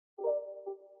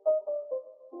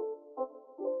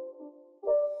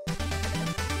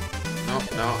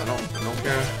No, I don't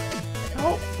care.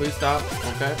 Oh, please stop.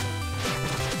 Okay.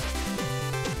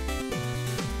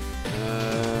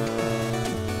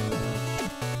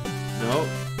 Nope.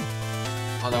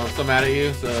 Oh no, I'm still mad at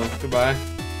you, so goodbye.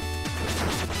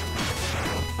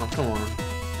 Oh, come on.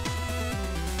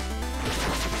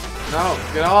 No,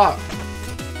 get off!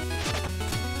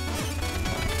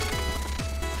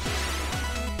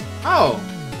 Oh!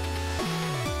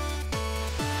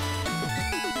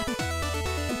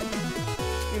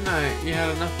 Good night. You had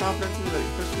enough confidence in me that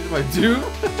you pushed me to my doom?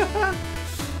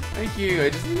 Thank you. I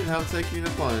just needed help taking the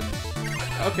plunge.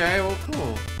 Okay, well,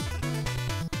 cool.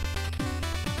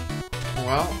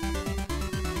 Well.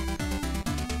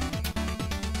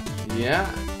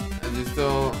 Yeah. And you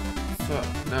still...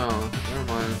 no, never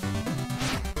mind.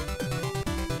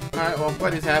 Alright, well, I'm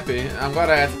glad he's happy. I'm glad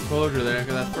I had some closure there,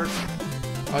 because at first...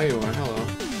 Oh, you are. Hello.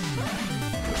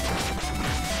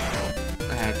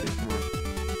 I had to. Come on.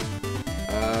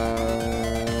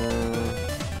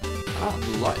 Oh,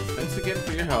 life. Thanks again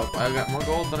for your help. I got more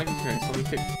gold than I can carry, so let me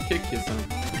kick you some.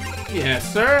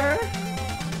 Yes, sir!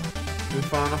 We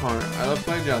found a heart. I love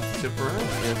playing Joustus. Ship around?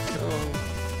 Yes, so...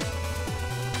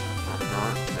 I'm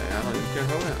not. Hey, I don't even care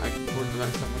how I can afford the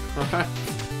next time.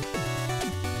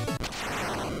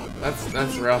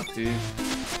 That's rough, dude.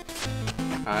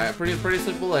 Alright, pretty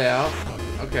simple layout.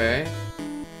 Okay.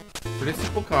 Pretty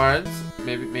simple cards.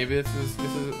 Maybe this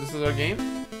is our game?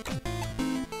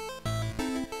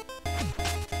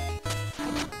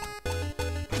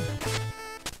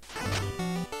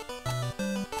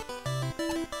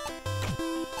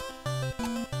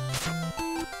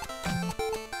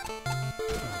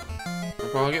 I'll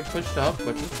probably get pushed up,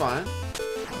 which is fine.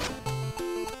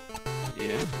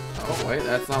 Yeah. Oh wait,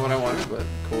 that's not what I wanted, but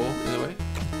cool, either way.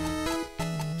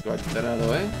 Let's go ahead and get that out of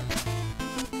the way.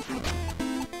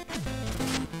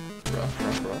 Rough.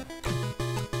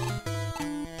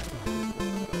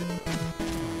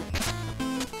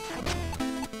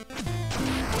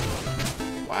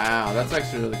 Wow, that's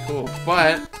actually really cool.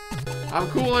 But I'm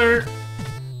cooler.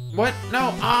 What?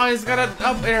 No. Oh, he's got an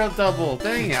up arrow double.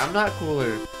 Dang it, I'm not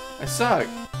cooler. I suck.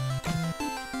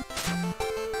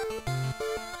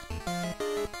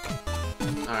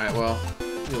 Alright, well,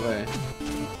 either way.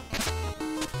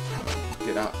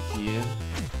 Get out here.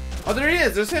 Oh, there he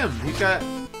is. There's him. He's got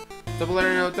double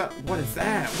arrow. What is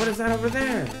that? What is that over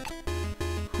there?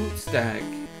 Hoot stack.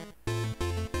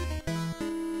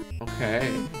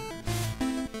 Okay.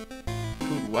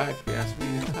 Hoot whack, if you ask me.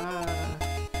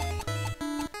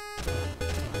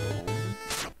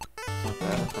 Not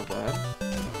bad. Not bad.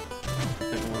 I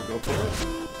think I'm gonna go for it.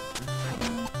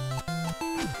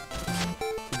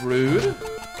 Rude.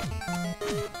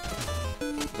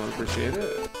 Don't appreciate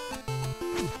it.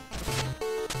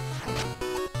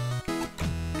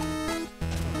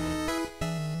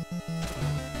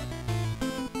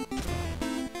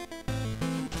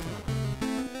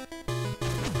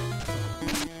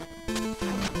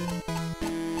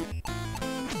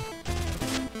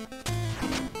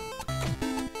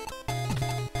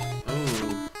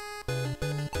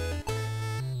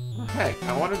 Heck, I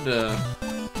wanted to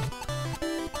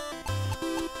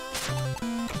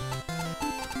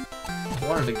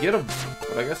get him,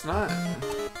 but I guess not.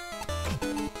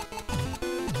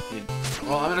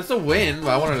 Well, I mean, it's a win, but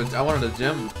I wanted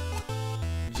to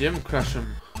gym crush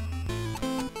him.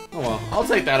 Oh well, I'll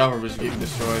take that over just getting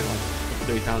destroyed like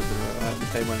 3 times in a row. I have to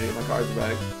pay money to get my cards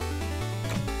back.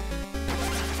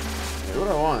 Hey, what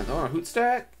do I want? I want a hoot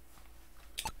stack.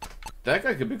 That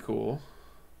guy could be cool.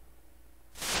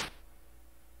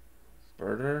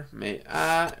 Birder, mate.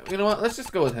 You know what? Let's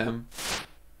just go with him.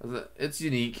 It's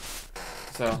unique.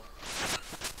 So,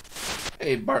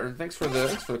 hey Barton, thanks for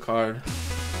the card.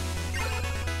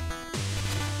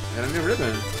 And a new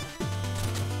ribbon.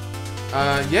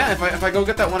 Yeah. If I go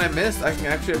get that one I missed, I can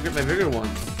actually upgrade my bigger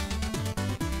ones.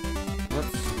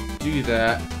 Let's do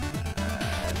that.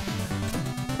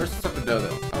 First, let's up the dough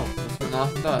though. Oh, let's put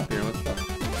lost dough up here. What's up?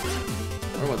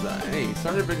 Where was I? Hey,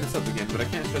 sorry to bring this up again, but I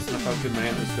can't stress enough how good my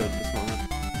antlers feel at this moment.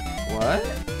 What?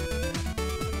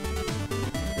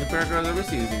 New pair of girls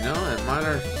overseas, you know? And mine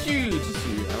are huge this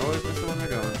year. I always miss the one they're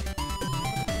going.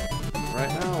 Right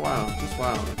now? Wow. Just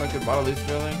wow. If I could bottle these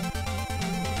feeling.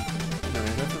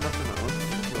 Anyway, that's enough for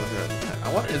now.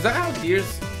 I want, is that how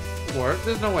gears work?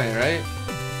 There's no way, right?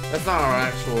 That's not our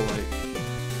actual, like...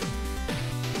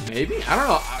 Maybe? I don't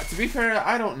know. To be fair,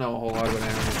 I don't know a whole lot about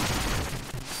animals.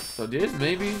 So deers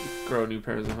maybe grow new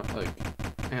pairs of, like,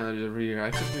 antlers every year.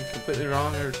 I could be completely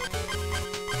wrong, or...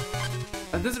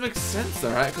 That doesn't make sense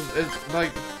though, right? Because it's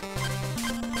like...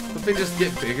 Don't they just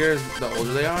get bigger the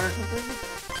older they are or something?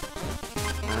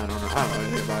 I don't know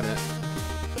anything about it.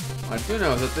 I do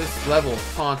know that this level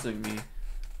is taunting me.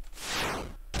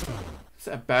 Is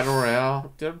that Battle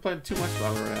Royale? Dude, I've played too much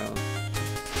Battle Royale.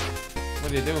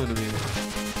 What are you doing to me?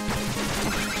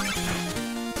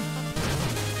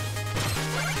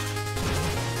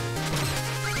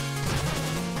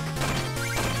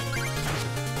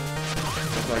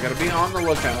 So I gotta be on the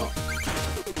lookout.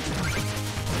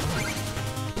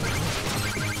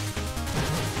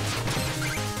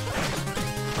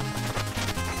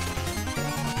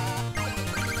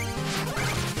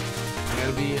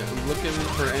 Be looking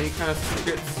for any kind of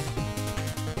secrets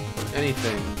or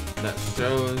anything that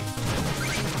shows.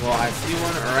 Well, I see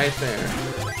one right there.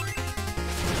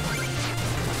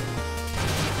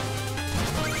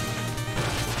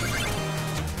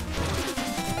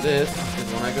 This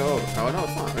is when I go over. Oh no,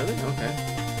 it's not really. Okay.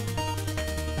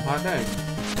 Hot dang.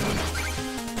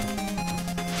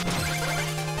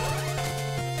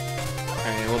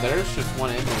 Okay, well there's just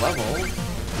one in the level.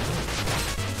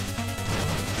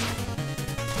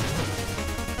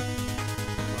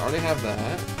 I already have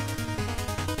that.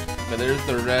 But there's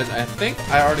the red. I think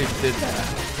I already did that.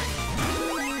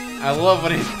 I love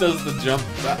when he does the jump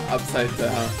upside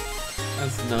down.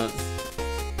 That's nuts.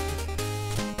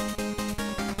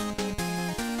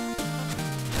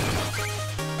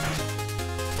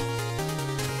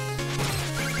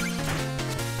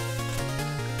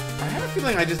 I have a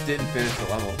feeling I just didn't finish the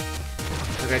level.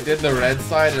 Like I did the red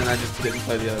side and I just didn't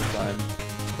play the other side.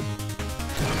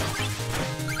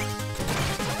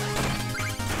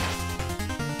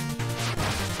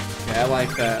 I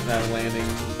like that landing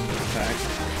attack.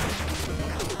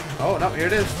 Oh no, here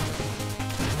it is.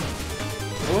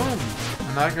 Boom!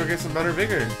 And now I can go get some better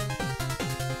vigor.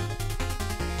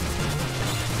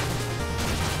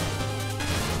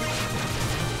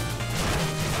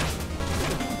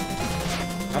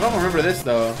 I don't remember this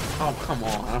though. Oh come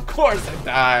on! Of course I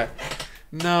died.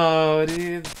 No,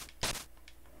 dude.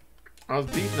 I was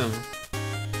beating him.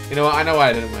 You know what? I know why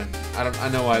I didn't win. I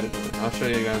know why I didn't win. I'll show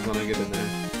you guys when I get in there.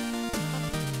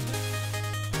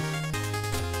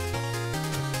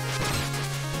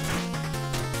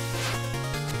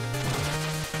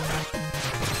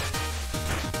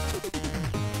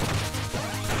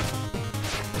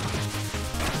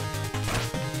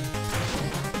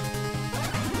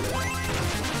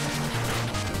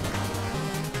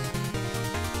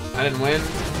 I didn't win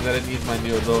because I didn't use my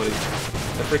new ability.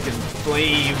 The freaking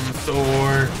flame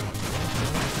sword.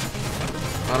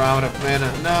 I don't have enough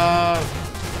mana. No!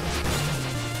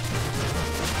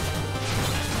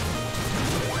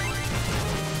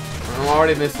 I'm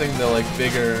already missing the like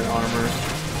bigger armor.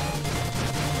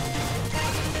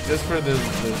 Just for the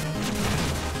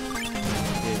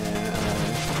yeah.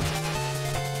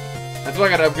 That's why I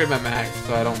gotta upgrade my max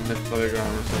so I don't miss the bigger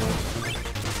armor so much.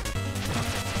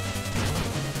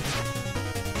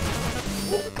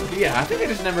 Yeah, I think I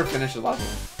just never finished a level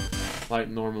like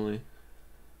normally.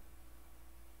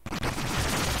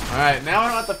 Alright, now I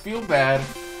don't have to feel bad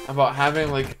about having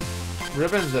like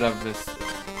ribbons that I've missed.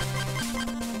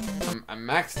 I'm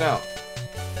maxed out.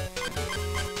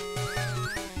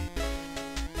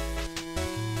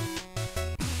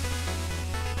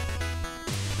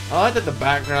 I like that the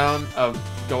background of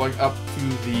going up to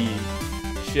the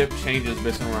ship changes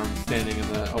based on where I'm standing in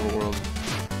the overworld.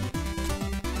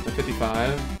 The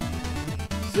 55.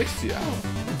 60. Oh,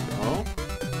 let's go.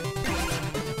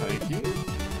 Thank you.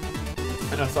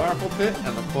 And a sorrowful pit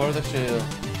and the core of the shale,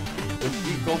 with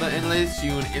deep golden inlays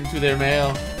hewn into their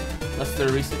mail. Lest their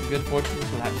recent good fortunes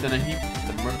collapse in a heap,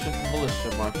 the merchant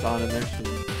militia marched on in their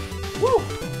shoes. Woo!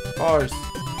 Bars.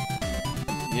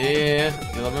 Yeah,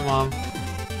 you love me, Mom.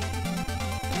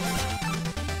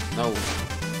 No.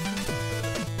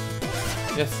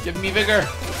 Yes, give me vigor.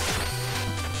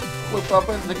 Whip up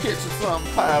in the kitchen some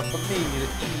pie for me to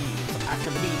eat. So I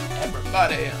can meet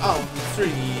everybody on the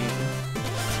street.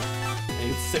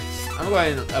 86. I'm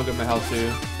going to upgrade my health too.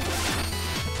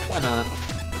 Why not?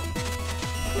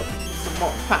 Some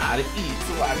more pie to eat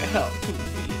so I can help to be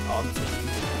on the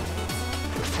street.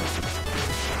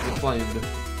 Inflamed.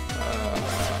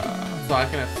 So I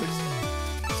can have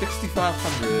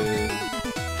 6,500.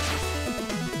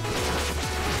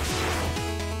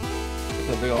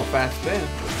 That's a big old fast spin.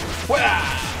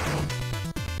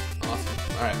 Awesome.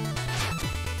 Alright.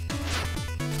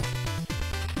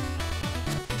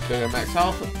 Bigger max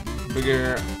health.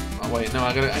 Bigger. Oh wait, no,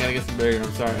 I gotta get some bigger.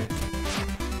 I'm sorry.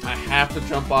 I have to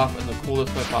jump off in the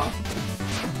coolest way possible.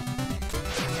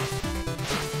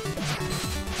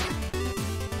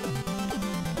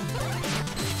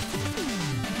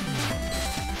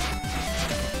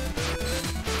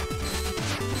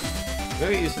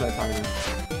 Gotta get used to that timing.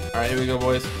 Alright, here we go,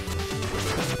 boys.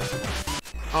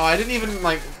 Oh, I didn't even,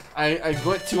 like, I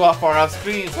went too far off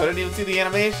screen, so I didn't even see the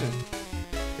animation.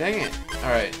 Dang it.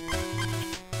 Alright.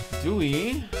 Do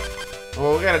we?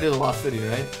 Well, we gotta do the Lost City,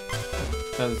 right?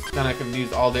 Because then I can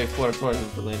use all day floor tourism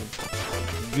for later.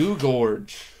 Goo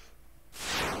Gorge.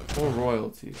 Or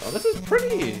royalty. Oh, this is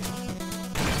pretty.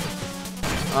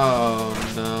 Oh,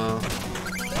 no.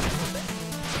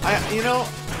 You know,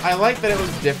 I like that it was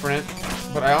different,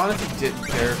 but I honestly didn't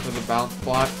care for the bounce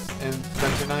blocks in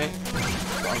Spencer Night.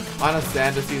 So I'm kind of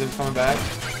sad to see them coming back.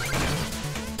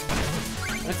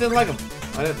 I didn't like them.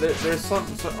 There's some,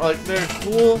 like, they're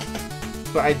cool,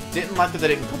 but I didn't like that they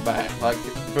didn't come back. Like,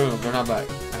 boom, they're not back.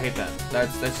 I hate that.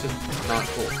 That's just not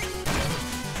cool.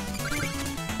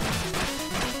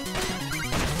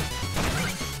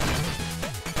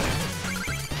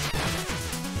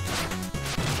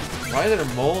 Why are there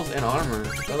moles in armor?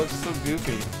 That looks so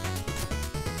goofy.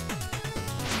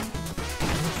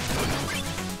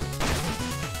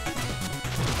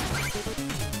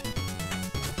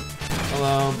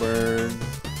 Hello, bird.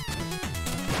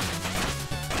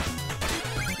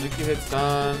 Nuki hit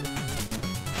stun.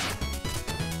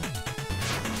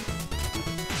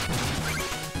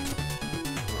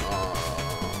 Oh.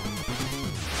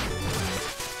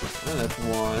 And that's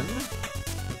one.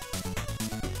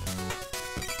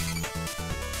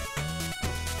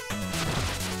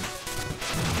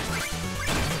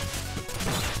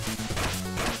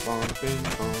 Bing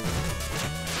bong.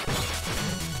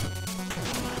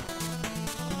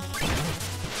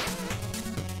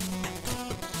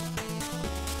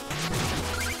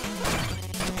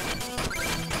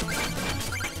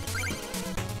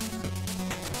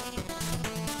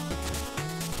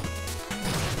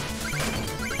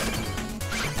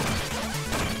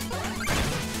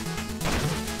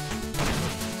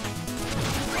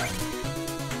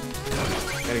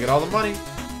 Gotta get all the money.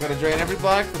 Gotta drain every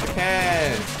block for the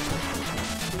cash.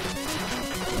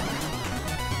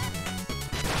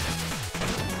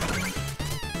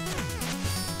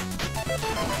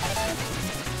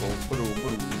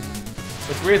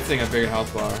 It's weird seeing a big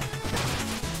health bar.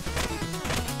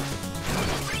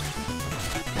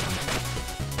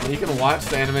 You can watch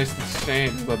the animations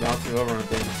change by bouncing over on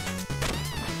things.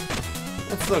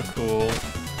 That's so cool.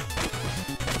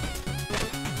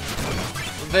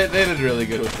 They did really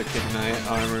good with the Kid Knight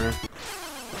armor.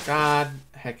 God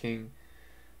hecking.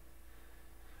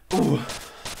 Ooh.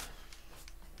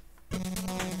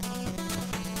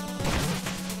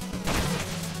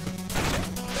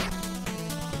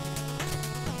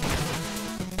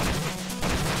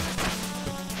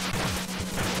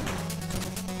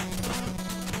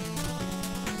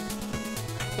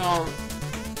 No.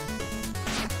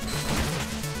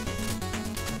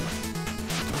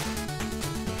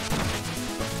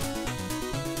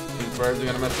 These birds are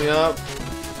gonna mess me up.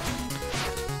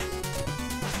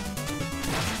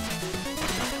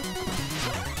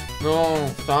 No,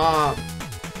 stop.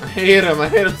 I hate him. I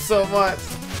hate him so much.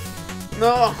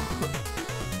 No.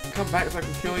 Come back so I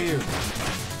can kill you.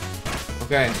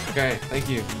 Okay, okay. Thank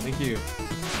you. Thank you.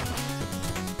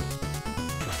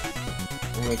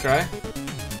 I'm gonna try.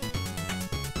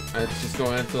 Let's just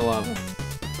go into the lava.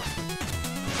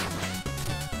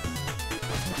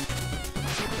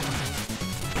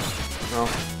 No.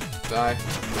 Die.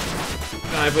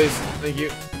 Die, please. Thank you.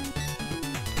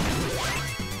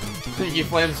 Thank you,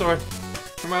 Flame Sword.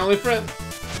 You're my only friend.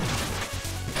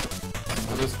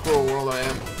 In this cruel world I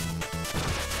am.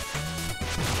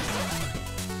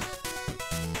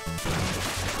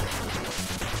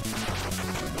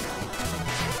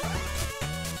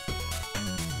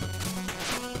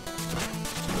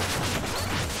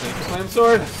 Flame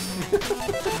Sword.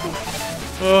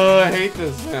 Oh, I hate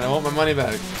this, man. I want my money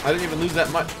back. I didn't even lose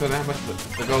that much because I have much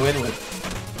to go in with.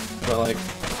 But like,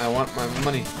 I want my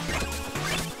money.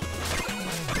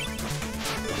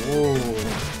 Ooh.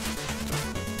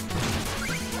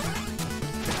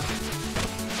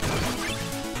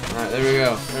 Alright, there we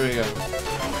go. There we go.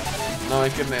 Now I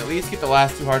can at least get the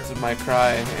last 2 hearts of my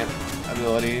cry and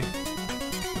ability.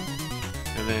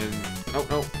 And then, nope,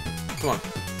 nope. Come on.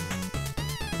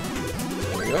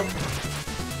 There we go.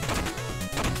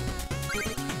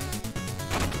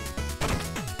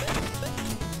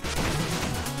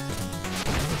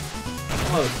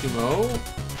 Hello, Sumo.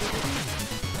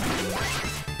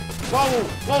 Whoa!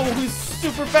 Whoa! He's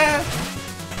super fast!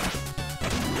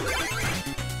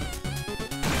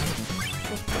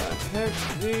 What the heck,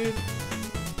 dude?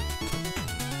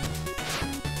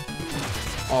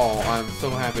 Oh, I'm so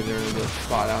happy there's a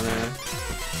spot down there.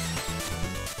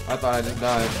 I thought I just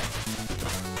died.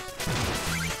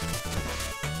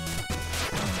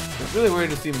 It's really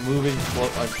weird to see moving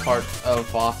like parts of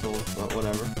fossils, but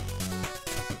whatever.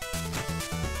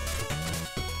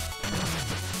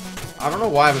 I don't know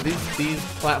why, but these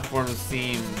platforms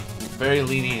seem very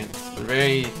lenient. They're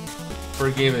very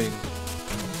forgiving.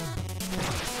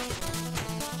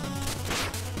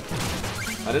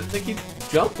 I didn't think he'd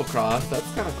jump across. That's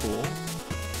kind of cool.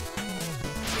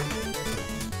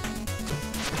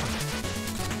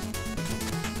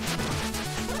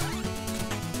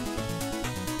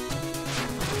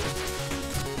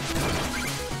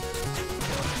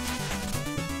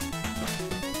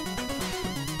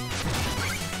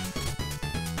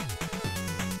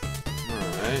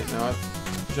 Alright, now it's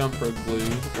jumper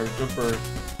glue, or jumper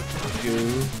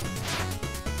goo.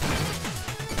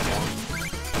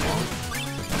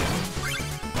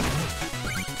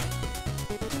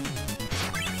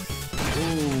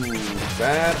 Ooh,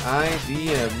 bad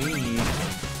idea, me.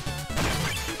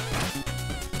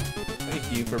 Thank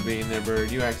you for being there,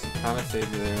 bird. You actually kind of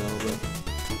saved me there a little bit.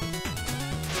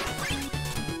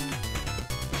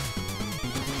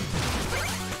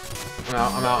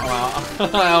 I'm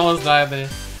out. I almost died there.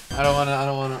 I don't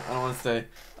wanna stay.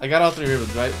 I got all 3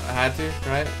 ribbons, right? I had to,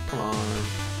 right? Come on.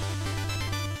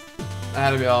 I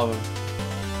had to be all of them.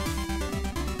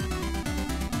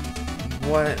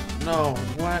 What? No,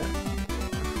 what?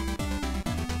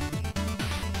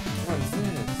 What is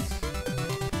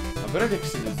this? A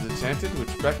benediction is enchanted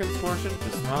which beckons fortune to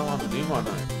smile on the new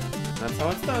monarch. That's how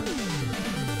it's done.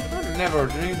 I never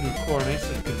dreamed of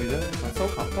coronation could be done. It's so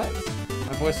complex.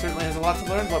 My boy certainly has a lot to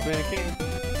learn about being a king.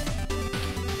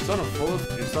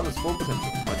 Your son is full of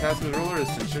potential. My task as ruler is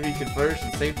to ensure he can flourish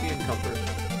in safety and comfort.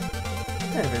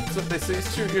 Hey, Vince, what they say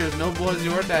is true. You're as noble as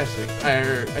you are dashing.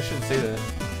 I shouldn't say that.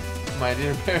 My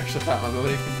dear perish without my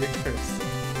ability can be cursed.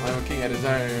 I'm a king I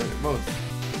desire most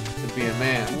to be a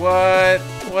man. What?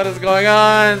 What is going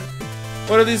on?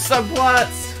 What are these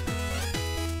subplots?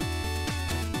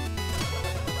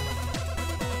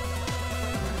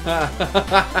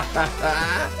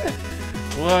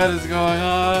 What is going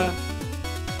on?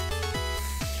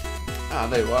 Ah,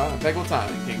 there you are. Bagel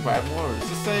time. King Pridemoor is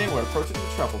just saying we're approaching the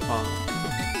Trove pond.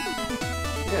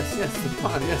 Yes, the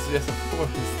pond. Yes, of course.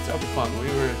 The Trove pond. We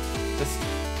were just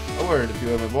a word, if you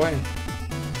will, my boy.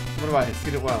 What do I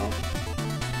see it well?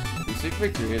 You seek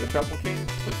victory, the Trove king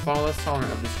was far less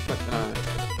tolerant of disrespect than I.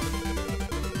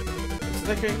 So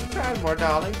the king Pridemoor,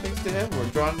 darling. Thanks to him, we're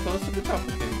drawn close to the Trove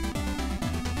king.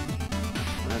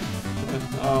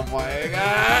 Oh my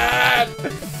god!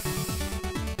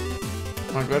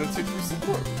 My gratitude for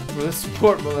the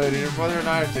support, my lady. Your brother and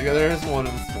I are together as one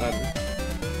in this matter.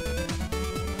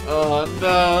 Oh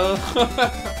no!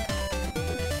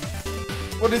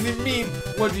 What does he mean?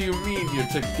 What do you mean you're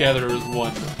together as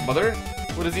one, mother?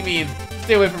 What does he mean?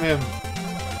 Stay away from him.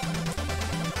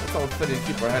 Let's all study and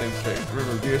keep our heading straight.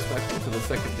 Remember, be respectful to the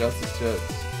second Joustus judge.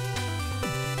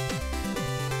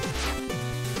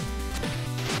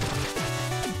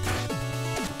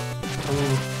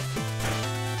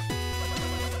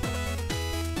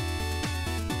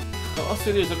 The lost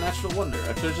city is a natural wonder,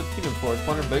 a treasure of kingdom for its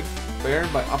plunder bared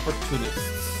by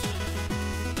opportunists.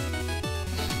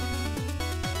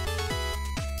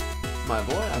 My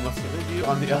boy, I must commend you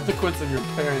on the eloquence of your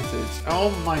parentage.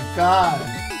 Oh my god!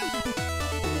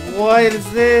 What is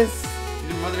this?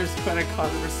 Your mother's kind of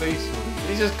conversation.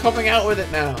 He's just coming out with it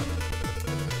now.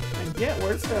 And yet,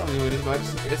 words fail me when his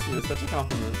majesty gets me with such a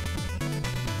compliment.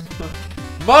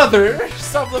 Mother!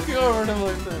 Stop looking over at him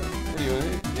like that.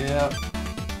 Anyway, yeah.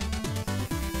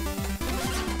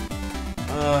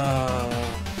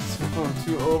 It's going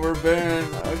too overbearing.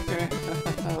 Okay.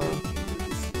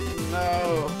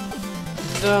 No.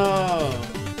 No.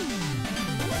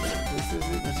 This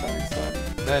isn't the shining sun.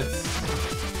 That's.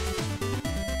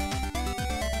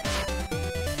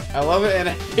 I love it and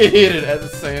I hate it at the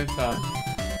same time.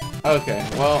 Okay,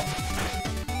 well.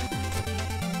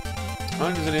 I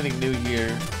don't think there's anything new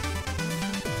here.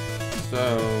 So.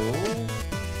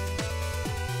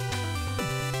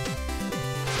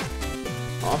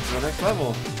 Off to the next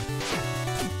level.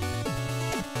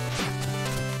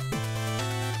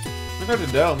 Look at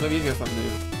the Dell, maybe he's got something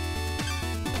new.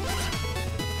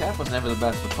 Cap was never the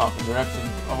best with talking direction.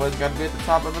 Always gotta be at the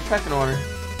top of the pecking order.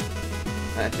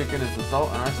 That chicken is the salt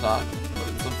in our stock, but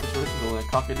in some situations only a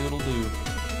cock-a-doodle-doo.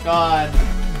 God.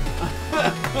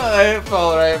 I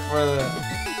fell right for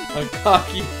a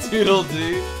cocky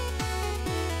doodle-doo.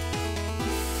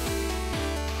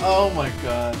 Oh my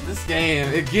god, this game,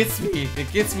 it gets me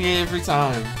every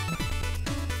time.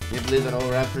 Can't believe that old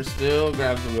rapper still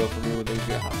grabs the wheel for me when things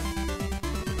get hot.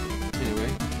 Anyway,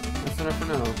 that's enough for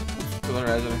now. Let's fill our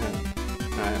eyes ahead.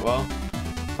 Alright, well,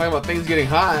 talking about things getting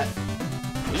hot.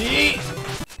 Yeet!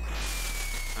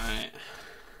 Alright.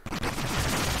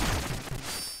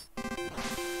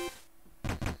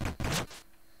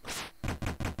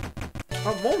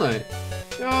 Oh, Mole Knight.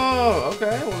 Yo,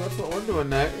 okay, well that's what we're doing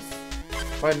next.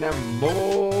 Fighting that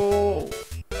mole.